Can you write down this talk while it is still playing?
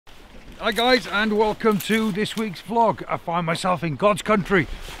Hi guys, and welcome to this week's vlog. I find myself in God's country.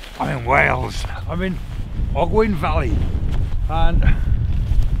 I'm in Wales. I'm in Ogwen Valley, and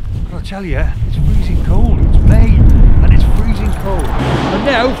I'll tell you, it's freezing cold. It's May and it's freezing cold. And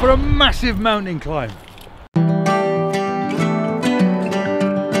now for a massive mountain climb.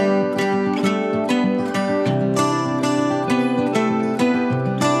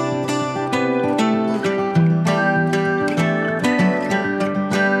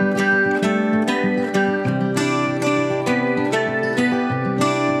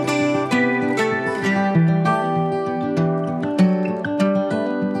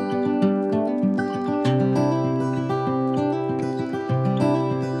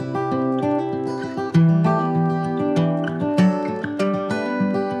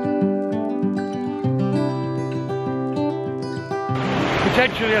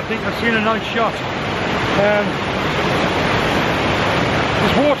 Potentially, I think I've seen a nice shot.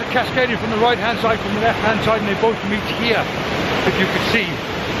 There's water cascading from the right hand side, from the left hand side, and they both meet here, if you could see,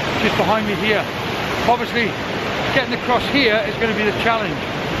 just behind me here. Obviously, getting across here is going to be the challenge.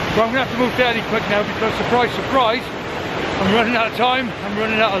 So I'm going to have to move fairly quick now because, surprise, surprise, I'm running out of time, I'm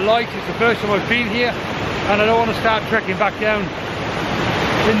running out of light. It's the first time I've been here, and I don't want to start trekking back down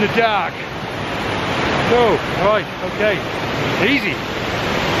in the dark. So, right, okay, easy.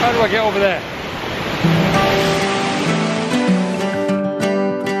 How do I get over there?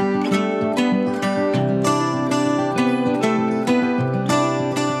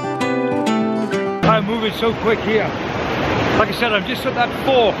 I'm moving so quick here. Like I said, I'm just at that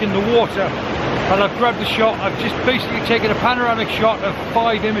fork in the water and I've grabbed the shot. I've just basically taken a panoramic shot of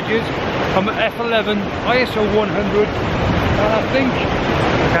 5 images. I'm at f11, ISO 100, and I think,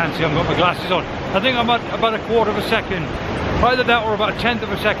 I can't see, I've got my glasses on. I think I'm at about a quarter of a second. Either that or about a tenth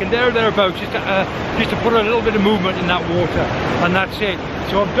of a second, there or thereabouts, just to put a little bit of movement in that water, and that's it.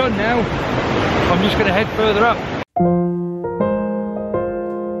 So I'm done now. I'm just going to head further up.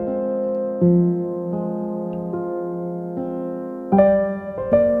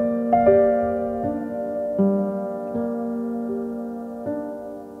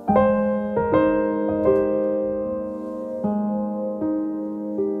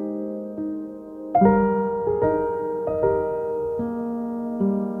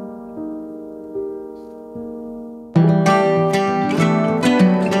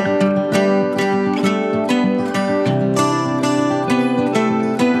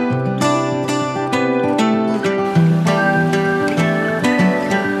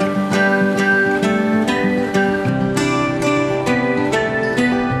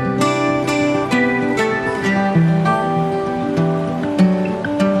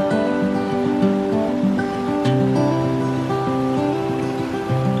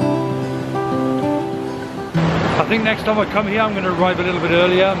 I think next time I come here I'm going to arrive a little bit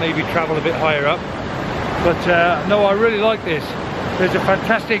earlier, maybe travel a bit higher up. But no, I really like this. There's a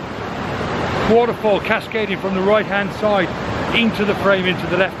fantastic waterfall cascading from the right hand side into the frame, into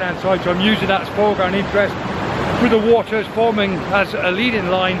the left hand side. So I'm using that as foreground interest, with the waters forming as a leading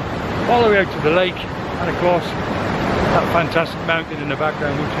line all the way out to the lake, and of course that fantastic mountain in the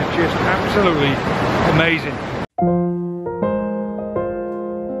background, which is just absolutely amazing.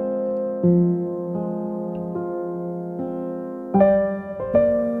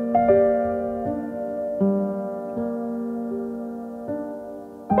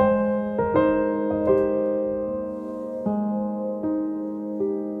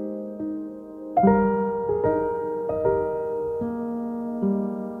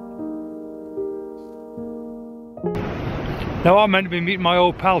 Now I'm meant to be meeting my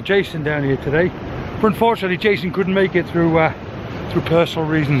old pal Jason down here today, but unfortunately Jason couldn't make it through personal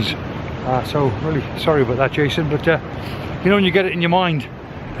reasons. So really sorry about that, Jason. But you know, when you get it in your mind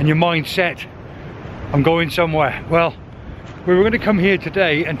and your mind set, I'm going somewhere. Well, we were going to come here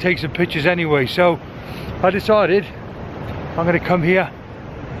today and take some pictures anyway, so I decided I'm going to come here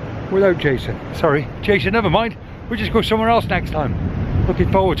without Jason. Sorry, Jason, never mind. We'll just go somewhere else next time.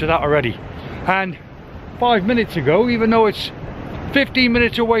 Looking forward to that already. And 5 minutes ago, even though it's 15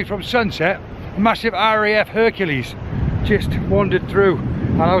 minutes away from sunset, a massive RAF Hercules just wandered through,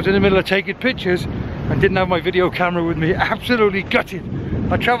 and I was in the middle of taking pictures and didn't have my video camera with me. Absolutely gutted.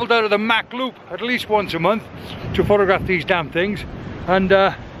 I travelled out of the Mac Loop at least once a month to photograph these damn things, and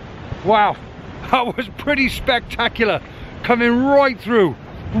wow, that was pretty spectacular. Coming right through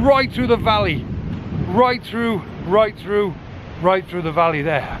the valley, right through the valley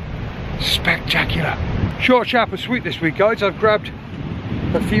there. Spectacular. Short, sharp and sweet this week, guys. I've grabbed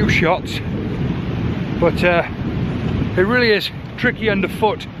a few shots, but it really is tricky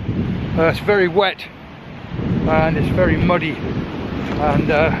underfoot. It's very wet and it's very muddy, and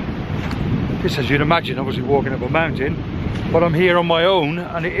Just as you'd imagine, obviously walking up a mountain, but I'm here on my own,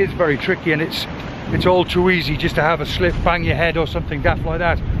 and it is very tricky, and it's all too easy just to have a slip, bang your head or something daft like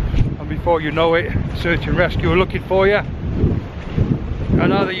that, and before you know it, search and rescue are looking for you,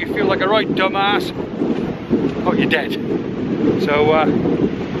 and either you feel like a right dumbass or you're dead. So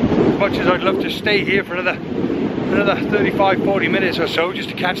as much as I'd love to stay here for another 35-40 minutes or so just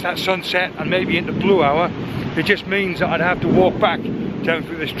to catch that sunset and maybe into blue hour, it just means that I'd have to walk back down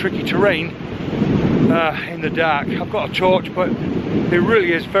through this tricky terrain in the dark. I've got a torch, but it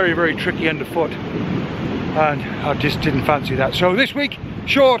really is very, very tricky underfoot, and I just didn't fancy that. So this week,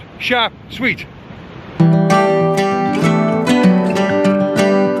 short, sharp, sweet.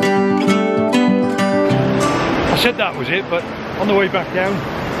 I said that was it, but on the way back down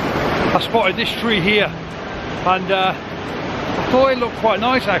I spotted this tree here, and I thought it looked quite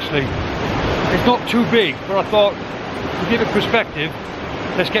nice actually. It's not too big, but I thought, to give it perspective,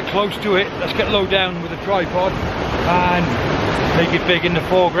 let's get close to it, let's get low down with a tripod and make it big in the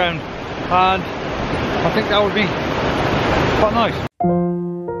foreground, and I think that would be quite nice.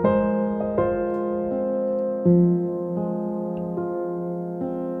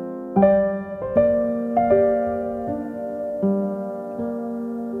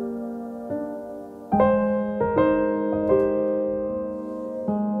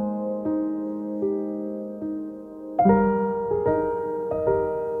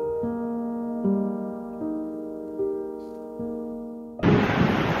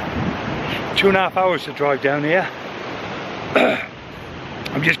 2.5 hours to drive down here.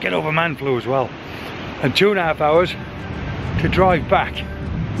 I'm just getting over man flu as well, and 2.5 hours to drive back.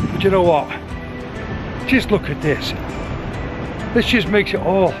 But you know what, just look at this. This just makes it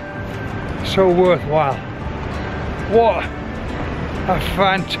all so worthwhile. What a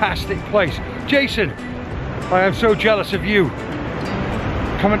fantastic place. Jason, I am so jealous of you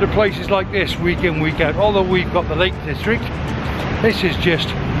coming to places like this week in, week out. Although we've got the Lake District, this is just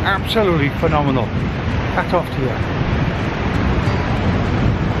absolutely phenomenal. Hat off to you.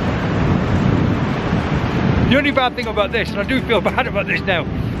 The only bad thing about this, and I do feel bad about this now,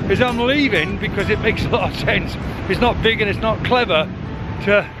 is I'm leaving because it makes a lot of sense. It's not big and it's not clever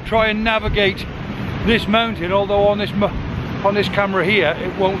to try and navigate this mountain, although on this camera here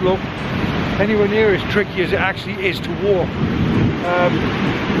it won't look anywhere near as tricky as it actually is to walk.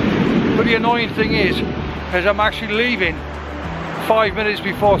 But the annoying thing is I'm actually leaving 5 minutes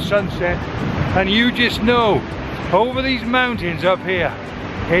before sunset, and you just know over these mountains up here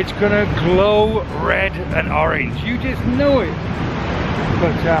it's gonna glow red and orange. You just know it.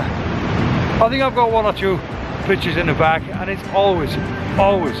 But I think I've got 1 or 2 pictures in the bag, and it's always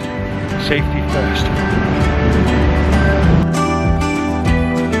safety first.